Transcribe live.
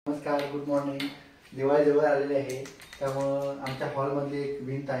नमस्कार, good morning. Diwali जवळ आलेली आहे, त्यामुळं आमच्या हॉलमध्ये एक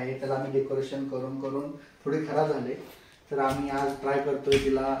भिंत आहे, त्याला आम्ही डेकोरेशन करून करून थोडी खराब झाले. तर आम्ही आज ट्राय करतोय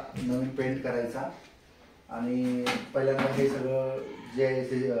तिला नवीन पेंट करायचा. आणि पहिल्यांदा हे सगळं जे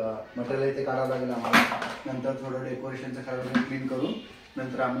मटेरियल आहे ते काढावं लागेल आम्हाला. नंतर थोडं डेकोरेशनचं करायला क्लीन करून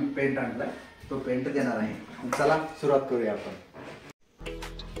नंतर आम्ही पेंट आणला, तो पेंट देणार आहे. चला सुरुवात करूया आपण.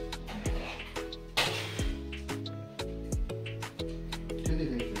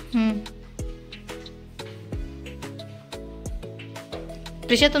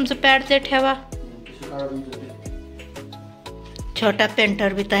 प्रिशा, तुमचं पॅड ते ठेवा. छोटा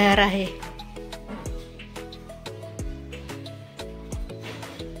पेंटर भी तयार आहे.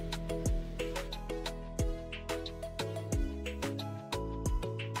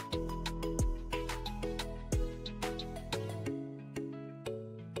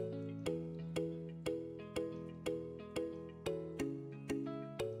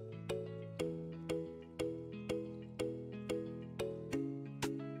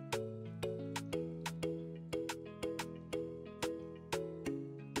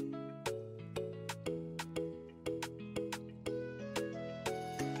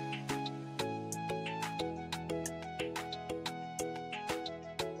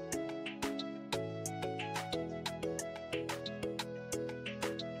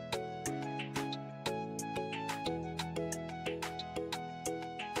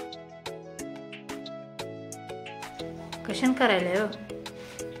 कशाने करायला हो?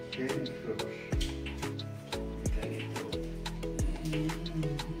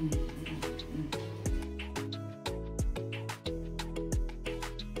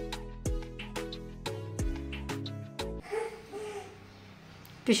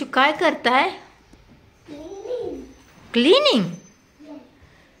 पिशू काय करताय? क्लीनिंग.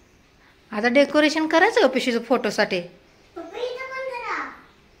 आता डेकोरेशन करायचं का पिशूच्या फोटोसाठी?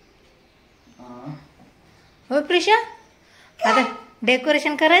 हो प्रिशा, आता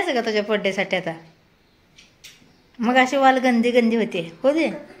डेकोरेशन करायचं का तुझ्या बर्थडे साठी? आता मग अशी वाल गंदी गंदी होते हो दे.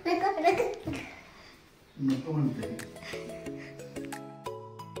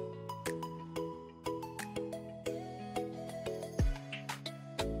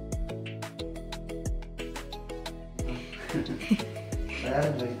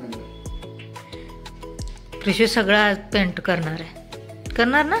 प्रिशू सगळा पेंट करणार आहे.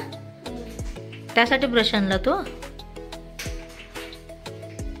 करणार ना? त्यासाठी ब्रश आणला तो.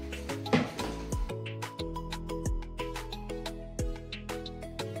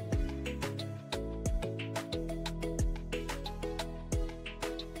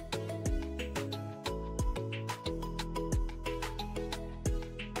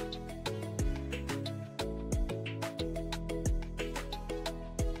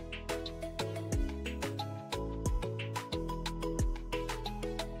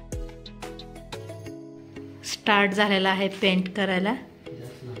 स्टार्ट झालेला आहे पेंट करायला.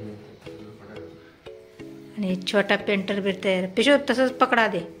 आणि छोटा पेंटर बी तयार. पिशू तसंच पकडा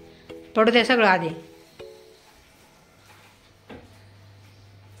दे, पडू दे सगळं आधी.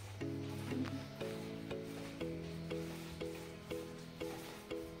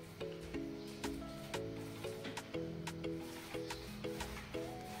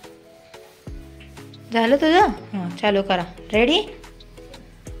 झालं तुझं? हां, चालू करा. रेडी?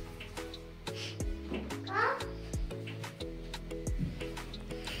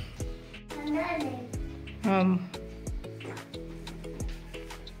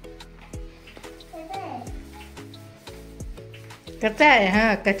 कच्चा आहे.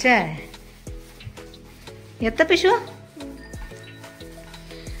 हाँ, कच्चा आहे. येतं पिशू?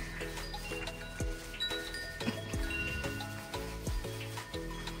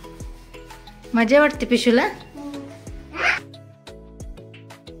 मजा वाटते पिशूला.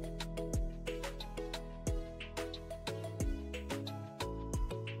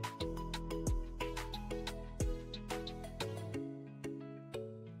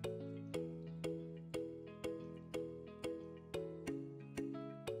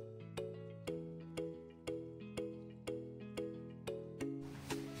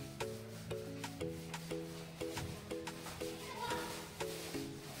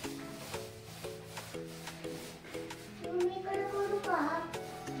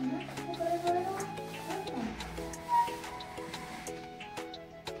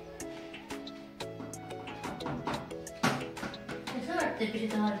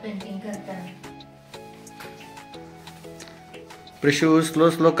 प्रिशू, स्लो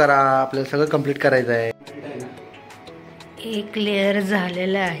स्लो करा, आपल्याला सगळं कंप्लीट करायचं आहे. एक लेयर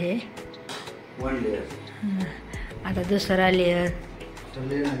झालेला आहे. One layer. आता दुसरा लेयर.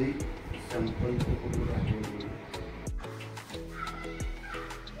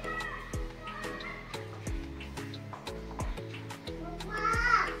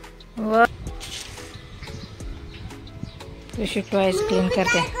 व प्रिशू टॉयज क्लीन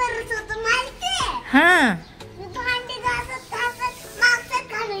करते. हा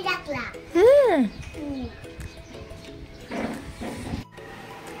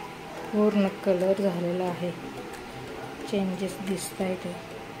पूर्ण कलर झालेला आहे. चेंजेस दिसत आहेत.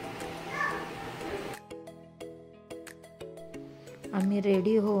 आम्ही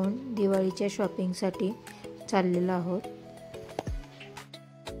रेडी होऊन दिवाळीच्या शॉपिंगसाठी चाललेलो आहोत.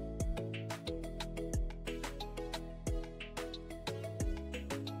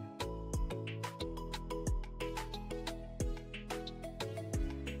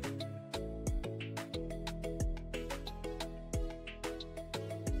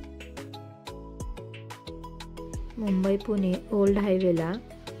 मुंबई पुणे ओल्ड हायवेला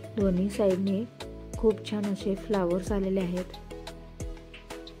दोन्ही साईडने खूप छान असे फ्लावर्स आलेले आहेत.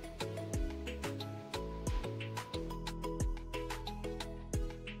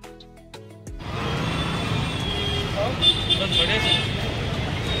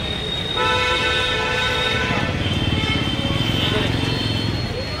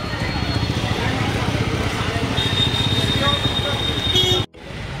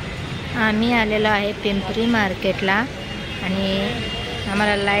 आम्ही आलेलो आहे पिंपरी मार्केटला आणि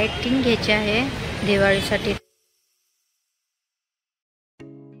आम्हाला लाइटिंग घ्यायची आहे दिवाळीसाठी.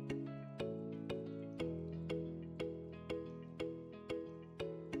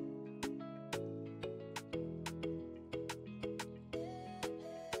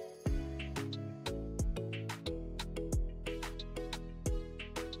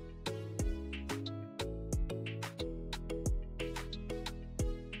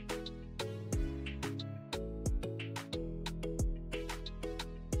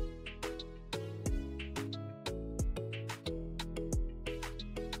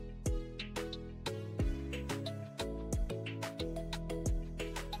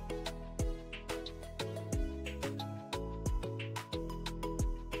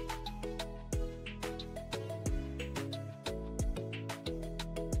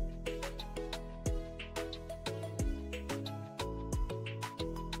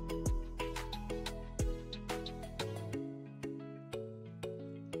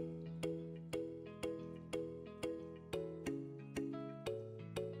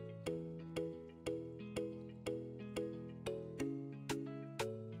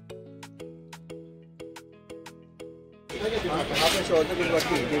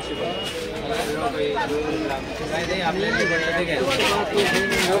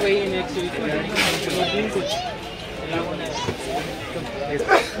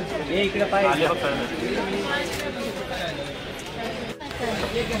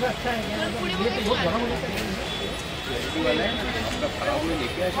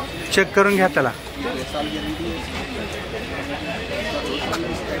 चेक करून घ्या त्याला.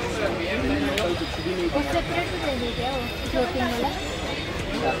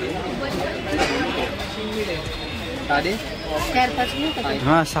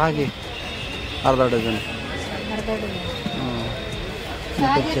 हाँ 6 घे. अर्धा डझन.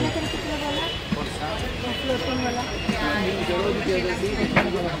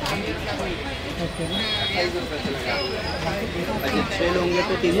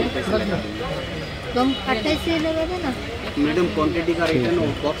 तुम 28 लगा देना मैडम. क्वांटिटी का रेट है ना,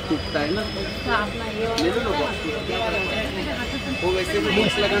 बॉक्स टूटता है ना, ले लो ना बॉक्स. वो वैसे भी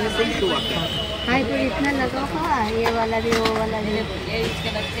बॉक्स लगाने से ही तो आता है. हाँ तो इतना लगाओ का, ये वाला भी वो वाला भी.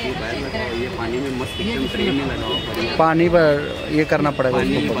 ये पानी में मस्त एकदम ट्रे में लगाओ. पानी पर ये करना पड़ेगा.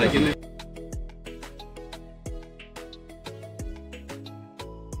 बाजू में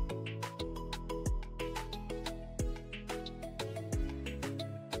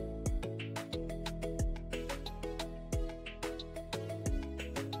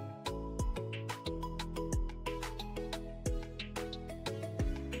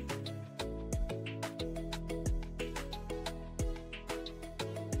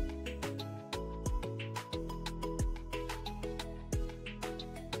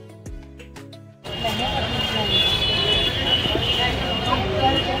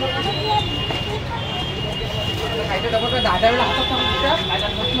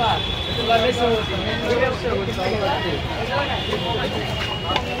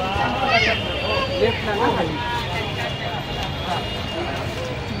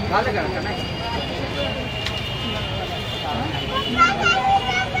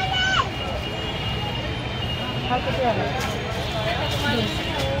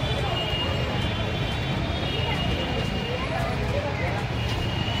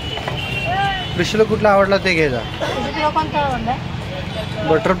प्रिशूला कुठला आवडला ते घ्यायचा. तुला कोणता आवडला?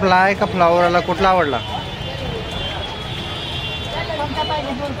 बटरफ्लाय का फ्लावर वाला कुठला आवडला? कोणता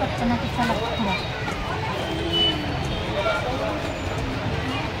पाहिजे दोन पटकन चला पुढे.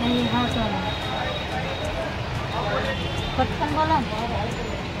 हा चला पटकन बोला.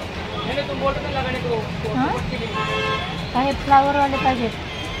 काही फ्लावरवाले पाहिजेत.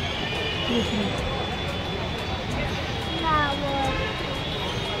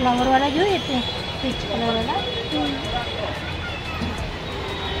 फ्लावरवाला घेऊ येते पीच कलरवाला.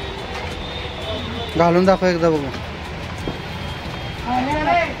 घालून दाखव एकदा बघू.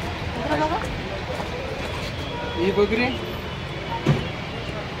 ही बघ रे.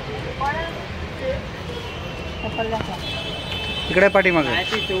 इकडे पाठीमागे.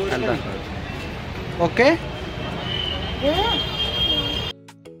 ओके.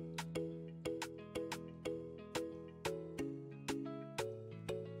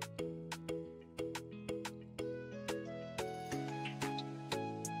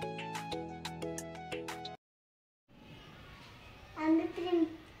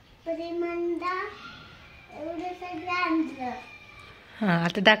 हा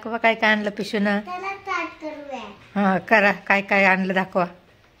आता दाखवा काय काय आणलं पिशून. हा करा काय काय आणलं दाखवा.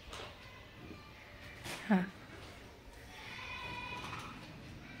 हा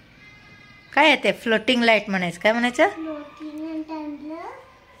काय आहे ते फ्लोटिंग लाईट म्हणायचं. काय म्हणायचं.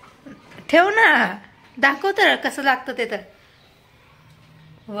 ठेव ना दाखव तर कसं लागतं ते तर.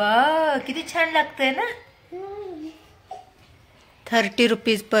 वा किती छान लागतंय ना. 30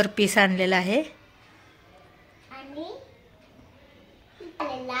 रुपीज पर पीस आणलेला आहे.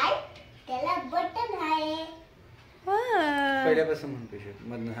 त्याला बटन आहे. पहिल्यापासून म्हण पिशू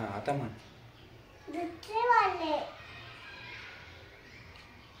मधनं. हा आता म्हण. दुसरे वाले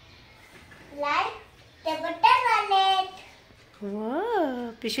लाईट ते बटन वाले.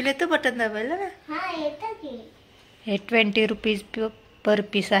 पिशूला येतं बटन दाबायला ना. हा येतं की. हे 20 रुपीज पर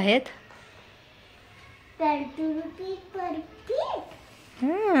पीस आहेत. 20 रुपीज पर पीस.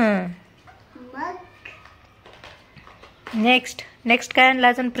 मग नेक्स्ट काय आणलं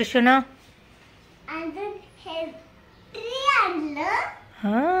अजून प्रिशूनं. अजून हे ट्री आणलं.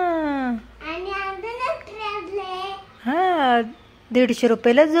 आणि अजून एक ट्री आणले. हा 150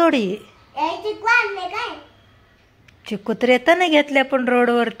 रुपयाला जोडी. चिकू आणले काय. चिकू तर येताना घेतले आपण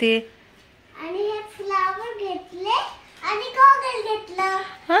रोडवरती. आणि हे फ्लावर घेतले आणि गॉगल घेतलं.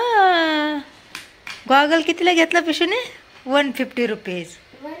 हा गॉगल कितीला घेतला पिशूने. 150 रुपीज.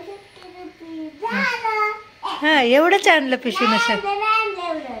 150 रुपीज झालं. हा एवढंच आणलं पिशूने सर.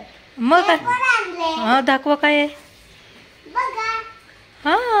 मग हा दाखवा काय आहे. बघा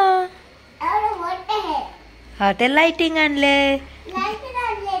हा एवढं मोठे आहे. हा ते लाइटिंग आणले. लाईट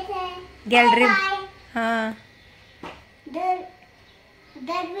आणले ते. गॅलरी. हा दर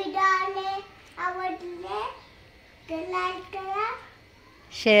व्हिडिओ आले आवडले तर लाईक करा,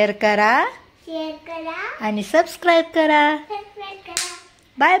 शेअर करा आणि सबस्क्राईब करा. सबस्क्राईब करा.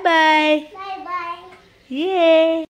 Bye bye. Bye bye. ये